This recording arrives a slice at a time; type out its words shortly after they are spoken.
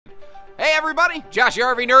Hey everybody, Josh the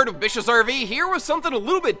RV Nerd of Bish's RV here with something a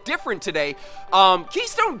little bit different today.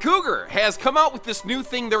 Keystone Cougar has come out with this new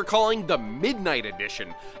thing they're calling the Midnight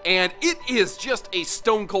Edition, and it is just a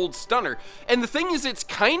stone cold stunner. And the thing is, it's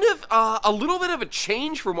kind of a little bit of a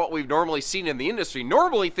change from what we've normally seen in the industry.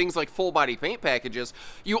 Normally, things like full body paint packages,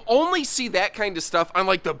 you only see that kind of stuff on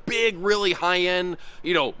like the big, really high-end,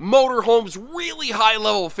 motorhomes, really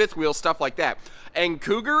high-level fifth wheel stuff like that. And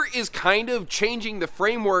Cougar is kind of changing the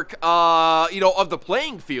framework, of the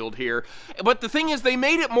playing field here. But the thing is, they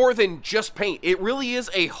made it more than just paint. It really is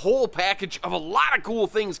a whole package of a lot of cool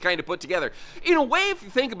things kind of put together. In a way, if you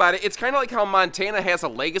think about it, it's kind of like how Montana has a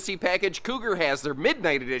legacy package, Cougar has their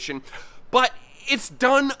Midnight Edition, but it's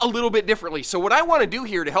done a little bit differently. So what I want to do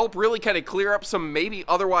here to help really kind of clear up some maybe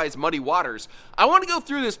otherwise muddy waters, I want to go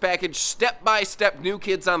through this package step by step, New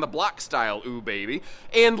Kids on the Block style, ooh baby,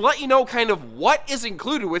 and let you know kind of what is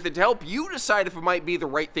included with it to help you decide if it might be the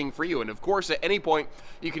right thing for you. And of course, at any point,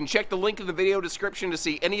 you can check the link in the video description to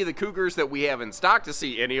see any of the Cougars that we have in stock, to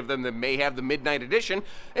see any of them that may have the Midnight Edition,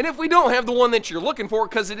 and if we don't have the one that you're looking for,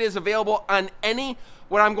 because it is available on any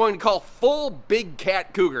what I'm going to call full big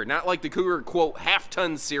cat Cougar, not like the Cougar quote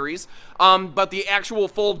half-ton series, but the actual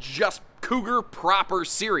full just Cougar proper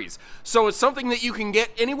series. So it's something that you can get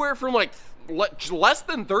anywhere from like less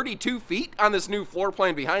than 32 feet on this new floor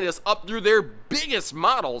plan behind us up through their biggest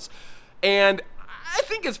models, and I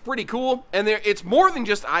think it's pretty cool, and it's more than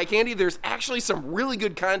just eye candy. There's actually some really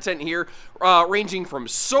good content here, ranging from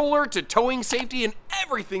solar to towing safety and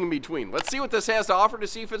everything in between. Let's see what this has to offer to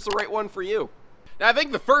see if it's the right one for you. Now, I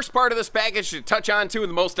think the first part of this package to touch on to, and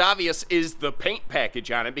the most obvious, is the paint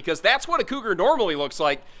package on it, because that's what a Cougar normally looks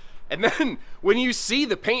like. And then when you see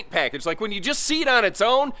the paint package, like when you just see it on its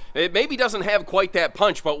own, it maybe doesn't have quite that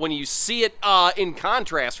punch, but when you see it in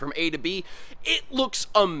contrast from A to B, it looks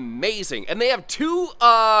amazing. And they have two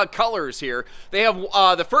colors here. They have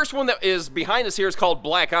the first one that is behind us here is called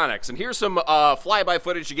Black Onyx, and here's some flyby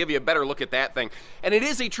footage to give you a better look at that thing. And it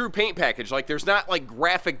is a true paint package. Like, there's not like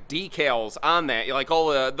graphic decals on that, like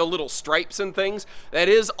all the little stripes and things. That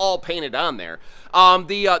is all painted on there.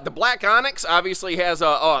 The Black Onyx obviously has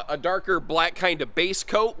a darker black kind of base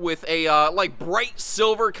coat with a like bright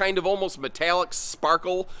silver kind of almost metallic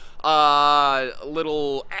sparkle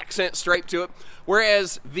little accent stripe to it,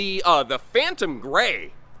 whereas the Phantom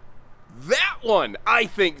Gray, that one I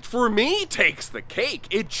think for me takes the cake.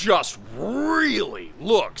 It just really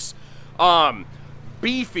looks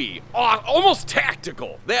beefy, almost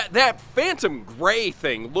tactical. That Phantom Gray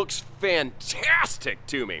thing looks fantastic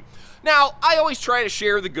to me. Now, I always try to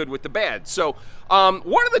share the good with the bad. So,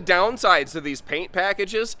 one of the downsides of these paint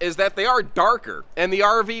packages is that they are darker, and the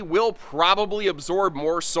RV will probably absorb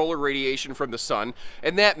more solar radiation from the sun,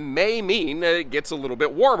 and that may mean that it gets a little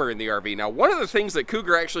bit warmer in the RV. Now, one of the things that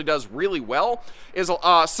Cougar actually does really well is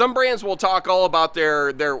some brands will talk all about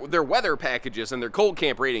their weather packages and their cold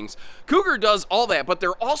camp ratings. Cougar does all that, but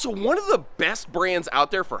they're also one of the best brands out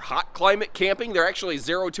there for hot climate camping. They're actually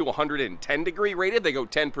 0 to 110 degree rated. They go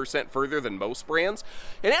 10% further than most brands,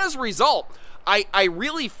 and as a result, I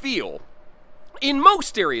really feel, in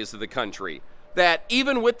most areas of the country, that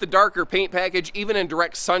even with the darker paint package, even in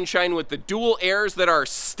direct sunshine with the dual airs that are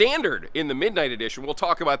standard in the Midnight Edition, we'll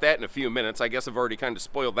talk about that in a few minutes. I guess I've already kind of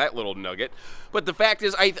spoiled that little nugget. But the fact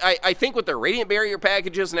is, I think with the radiant barrier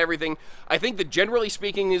packages and everything, I think that generally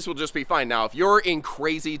speaking, these will just be fine. Now, if you're in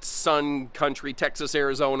crazy sun country, Texas,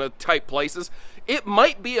 Arizona type places, it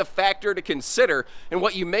might be a factor to consider, and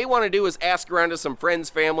what you may want to do is ask around to some friends,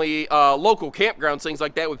 family, local campgrounds, things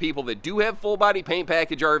like that, with people that do have full-body paint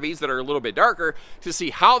package RVs that are a little bit darker, to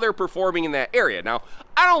see how they're performing in that area. Now,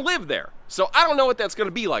 I don't live there, so I don't know what that's going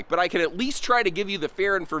to be like, but I can at least try to give you the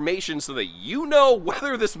fair information so that you know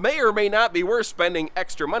whether this may or may not be worth spending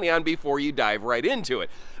extra money on before you dive right into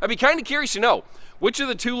it. I'd be kind of curious to know which of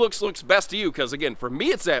the two looks best to you, because again, for me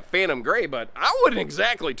it's that Phantom Gray, but I wouldn't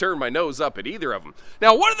exactly turn my nose up at either of them.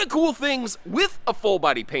 Now, one of the cool things with a full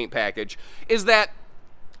body paint package is that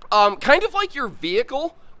kind of like your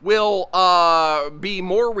vehicle will be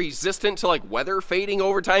more resistant to like weather fading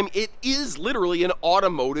over time, it is literally an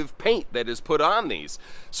automotive paint that is put on these.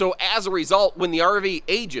 So as a result, when the RV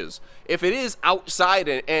ages, if it is outside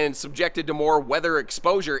and subjected to more weather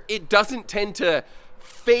exposure, it doesn't tend to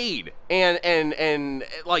fade and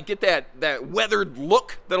like get that weathered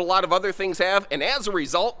look that a lot of other things have. And as a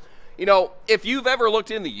result, if you've ever looked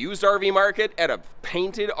in the used RV market at a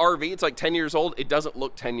painted RV, it's like 10 years old, it doesn't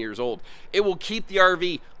look 10 years old. It will keep the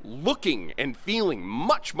RV looking and feeling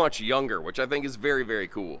much, much younger, which I think is very, very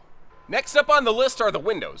cool. Next up on the list are the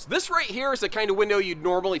windows. This right here is the kind of window you'd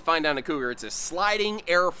normally find on a Cougar. It's a sliding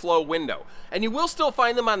airflow window. And you will still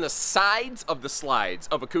find them on the sides of the slides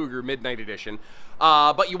of a Cougar Midnight Edition,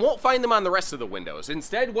 but you won't find them on the rest of the windows.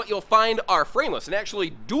 Instead, what you'll find are frameless, and actually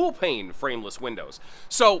dual pane frameless windows.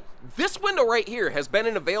 So this window right here has been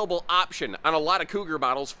an available option on a lot of Cougar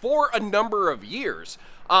models for a number of years.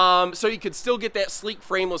 So you could still get that sleek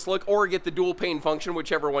frameless look or get the dual pane function,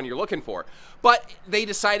 whichever one you're looking for. But they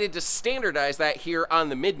decided to standardize that here on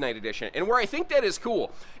the Midnight Edition. And where I think that is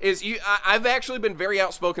cool is I've actually been very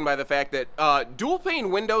outspoken by the fact that dual pane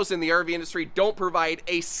windows in the RV industry don't provide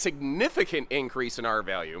a significant increase in R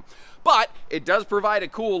value. But it does provide a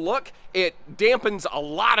cool look. It dampens a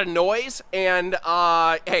lot of noise, and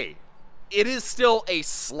hey, it is still a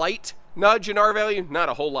slight nudge in R value, not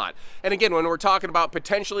a whole lot. And again, when we're talking about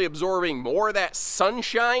potentially absorbing more of that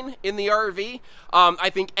sunshine in the RV, I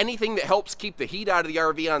think anything that helps keep the heat out of the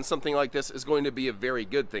RV on something like this is going to be a very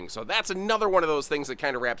good thing. So that's another one of those things that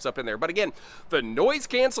kind of wraps up in there. But again, the noise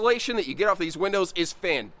cancellation that you get off these windows is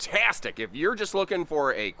fantastic. If you're just looking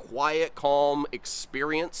for a quiet, calm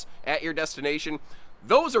experience at your destination,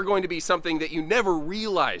 those are going to be something that you never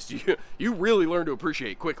realized you really learn to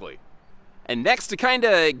appreciate quickly. And next, to kind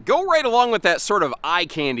of go right along with that sort of eye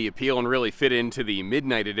candy appeal and really fit into the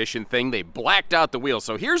Midnight Edition thing, they blacked out the wheels.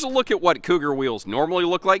 So here's a look at what Cougar wheels normally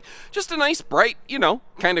look like. Just a nice, bright, you know,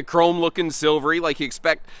 kind of chrome-looking silvery like you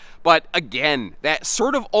expect. But again, that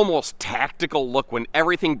sort of almost tactical look when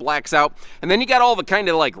everything blacks out. And then you got all the kind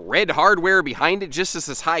of like red hardware behind it, just as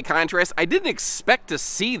this high contrast. I didn't expect to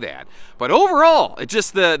see that. But overall, it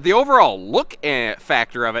just the overall look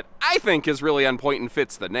factor of it, I think, is really on point and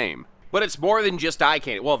fits the name. But it's more than just eye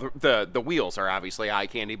candy. Well, the wheels are obviously eye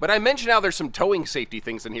candy, but I mentioned how there's some towing safety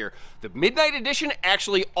things in here. The Midnight Edition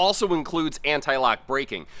actually also includes anti-lock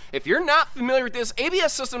braking. If you're not familiar with this,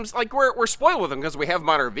 ABS systems, like we're spoiled with them because we have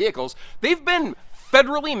modern vehicles. They've been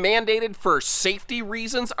federally mandated for safety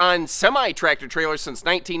reasons on semi-tractor trailers since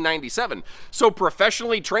 1997. So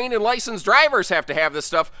professionally trained and licensed drivers have to have this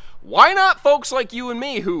stuff. Why not folks like you and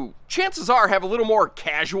me who chances are have a little more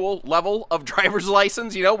casual level of driver's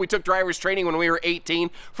license? You know, we took driver's training when we were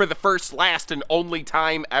 18 for the first, last, and only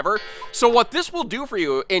time ever. So what this will do for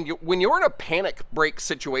you, and when you're in a panic brake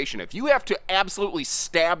situation, if you have to absolutely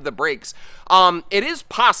stab the brakes, it is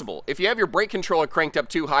possible, if you have your brake controller cranked up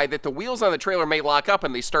too high, that the wheels on the trailer may lock up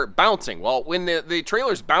and they start bouncing. Well, when the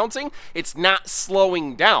trailer's bouncing, it's not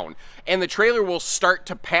slowing down, and the trailer will start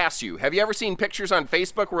to pass you. Have you ever seen pictures on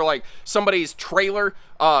Facebook where like somebody's trailer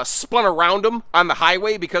spun around them on the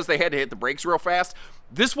highway because they had to hit the brakes real fast?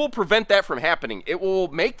 This will prevent that from happening. It will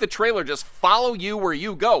make the trailer just follow you where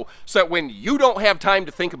you go, so that when you don't have time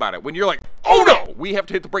to think about it, when you're like, oh no, we have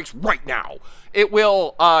to hit the brakes right now, it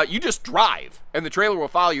will, you just drive, and the trailer will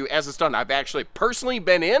follow you as it's done. I've actually personally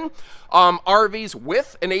been in RVs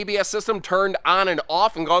with an ABS system turned on and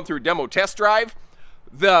off and gone through demo test drive.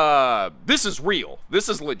 This is real. This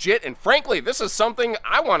is legit, and frankly, this is something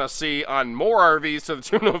I want to see on more RVs to the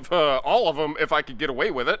tune of all of them if I could get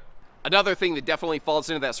away with it. Another thing that definitely falls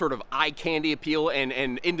into that sort of eye candy appeal and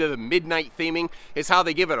into the midnight theming is how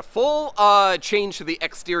they give it a full change to the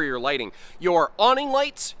exterior lighting. Your awning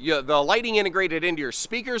lights, the lighting integrated into your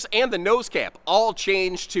speakers, and the nose cap all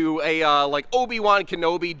change to a like Obi-Wan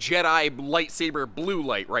Kenobi Jedi lightsaber blue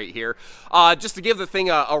light right here, just to give the thing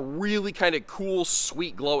a really kind of cool,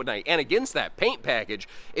 sweet glow at night. And against that paint package,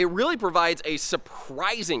 it really provides a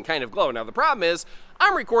surprising kind of glow. Now the problem is,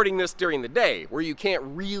 I'm recording this during the day, where you can't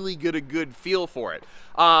really get a good feel for it.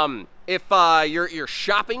 If you're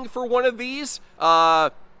shopping for one of these,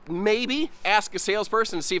 maybe ask a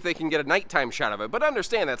salesperson to see if they can get a nighttime shot of it. But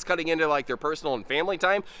understand that's cutting into like their personal and family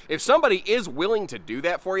time. If somebody is willing to do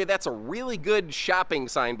that for you, that's a really good shopping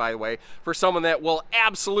sign, by the way, for someone that will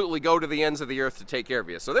absolutely go to the ends of the earth to take care of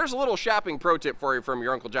you. So there's a little shopping pro tip for you from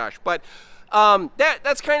your Uncle Josh. But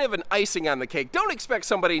that's kind of an icing on the cake. Don't expect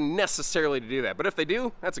somebody necessarily to do that, but if they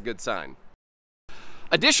do, that's a good sign.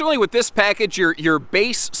 Additionally, with this package, your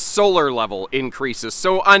base solar level increases.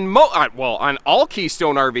 So on all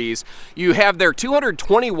Keystone RVs, you have their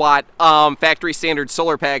 220 watt factory standard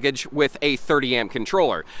solar package with a 30 amp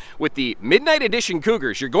controller. With the Midnight Edition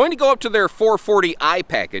Cougars, you're going to go up to their 440i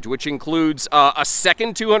package, which includes a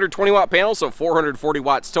second 220 watt panel, so 440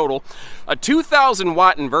 watts total, a 2000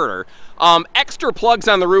 watt inverter, extra plugs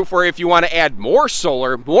on the roof where if you want to add more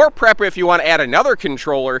solar, more prep if you want to add another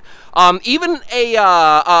controller, even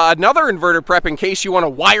another inverter prep in case you want to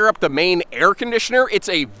wire up the main air conditioner. It's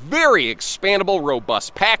a very expandable,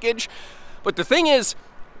 robust package. But the thing is,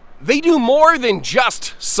 they do more than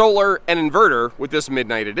just solar and inverter with this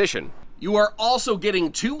Midnight Edition. You are also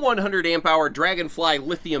getting two 100 amp hour Dragonfly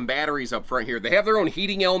lithium batteries up front here. They have their own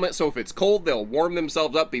heating element, so if it's cold, they'll warm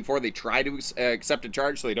themselves up before they try to accept a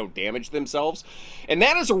charge so they don't damage themselves. And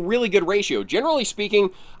that is a really good ratio. Generally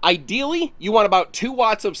speaking, ideally, you want about 2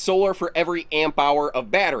 watts of solar for every amp hour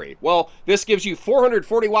of battery. Well, this gives you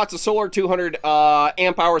 440 watts of solar, 200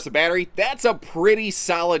 amp hours of battery. That's a pretty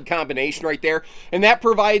solid combination right there. And that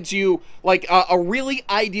provides you like a really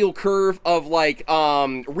ideal curve of like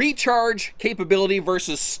recharge capability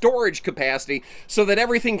versus storage capacity, so that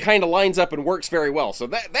everything kind of lines up and works very well. So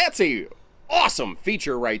that's a awesome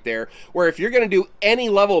feature right there, where if you're going to do any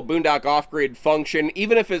level of boondock off-grid function,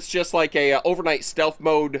 even if it's just like a overnight stealth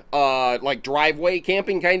mode like driveway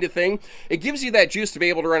camping kind of thing, it gives you that juice to be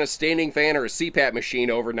able to run a standing fan or a CPAP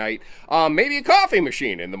machine overnight, maybe a coffee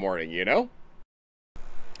machine in the morning, you know.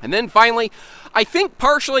 And then finally, I think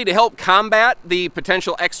partially to help combat the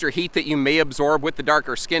potential extra heat that you may absorb with the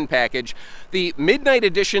darker skin package, the Midnight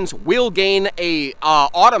Editions will gain a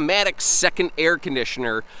automatic second air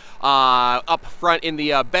conditioner up front in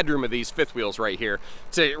the bedroom of these fifth wheels right here,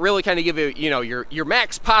 to really kind of give you, your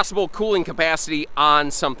max possible cooling capacity on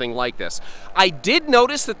something like this. I did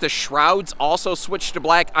notice that the shrouds also switched to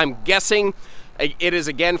black. I'm guessing it is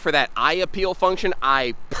again for that eye appeal function.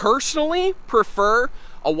 I personally prefer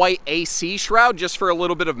a white AC shroud just for a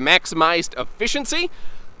little bit of maximized efficiency.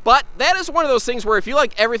 But that is one of those things where if you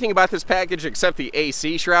like everything about this package except the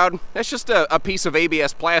AC shroud, that's just a piece of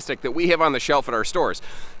ABS plastic that we have on the shelf at our stores.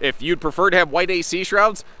 If you'd prefer to have white AC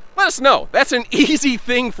shrouds, let us know. That's an easy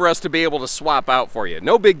thing for us to be able to swap out for you.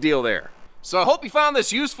 No big deal there. So I hope you found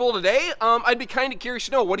this useful today. I'd be kind of curious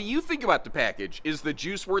to know, what do you think about the package? Is the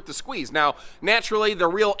juice worth the squeeze? Now, naturally, the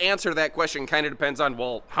real answer to that question kind of depends on,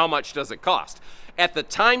 well, how much does it cost? At the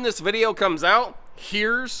time this video comes out,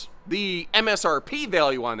 here's the MSRP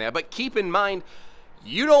value on that, but keep in mind,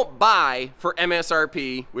 you don't buy for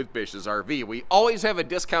MSRP with Bish's RV. We always have a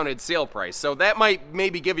discounted sale price, so that might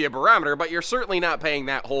maybe give you a barometer, but you're certainly not paying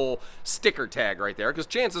that whole sticker tag right there, because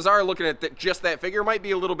chances are looking at just that figure might be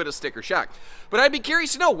a little bit of sticker shock. But I'd be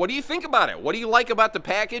curious to know, what do you think about it? What do you like about the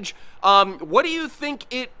package? What do you think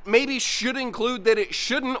it maybe should include that it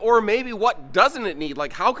shouldn't, or maybe what doesn't it need?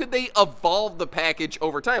 Like, how could they evolve the package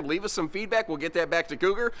over time? Leave us some feedback. We'll get that back to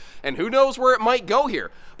Cougar, and who knows where it might go here.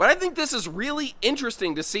 But I think this is really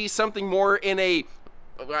interesting to see something more in a,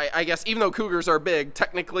 I guess, even though Cougars are big,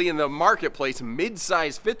 technically in the marketplace,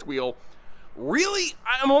 mid-size fifth wheel, really,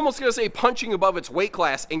 I'm almost going to say punching above its weight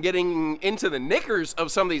class and getting into the knickers of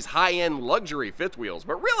some of these high-end luxury fifth wheels.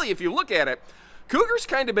 But really, if you look at it, Cougar's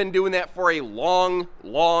kind of been doing that for a long,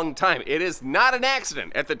 long time. It is not an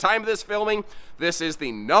accident. At the time of this filming, this is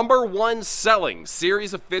the #1 selling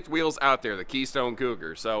series of fifth wheels out there, the Keystone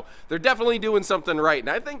Cougar. So they're definitely doing something right, and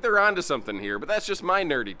I think they're onto something here, but that's just my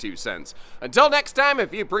nerdy 2 cents. Until next time,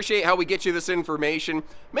 if you appreciate how we get you this information,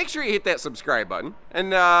 make sure you hit that subscribe button. And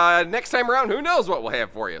next time around, who knows what we'll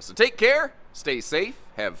have for you. So take care, stay safe,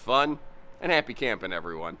 have fun, and happy camping,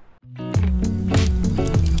 everyone.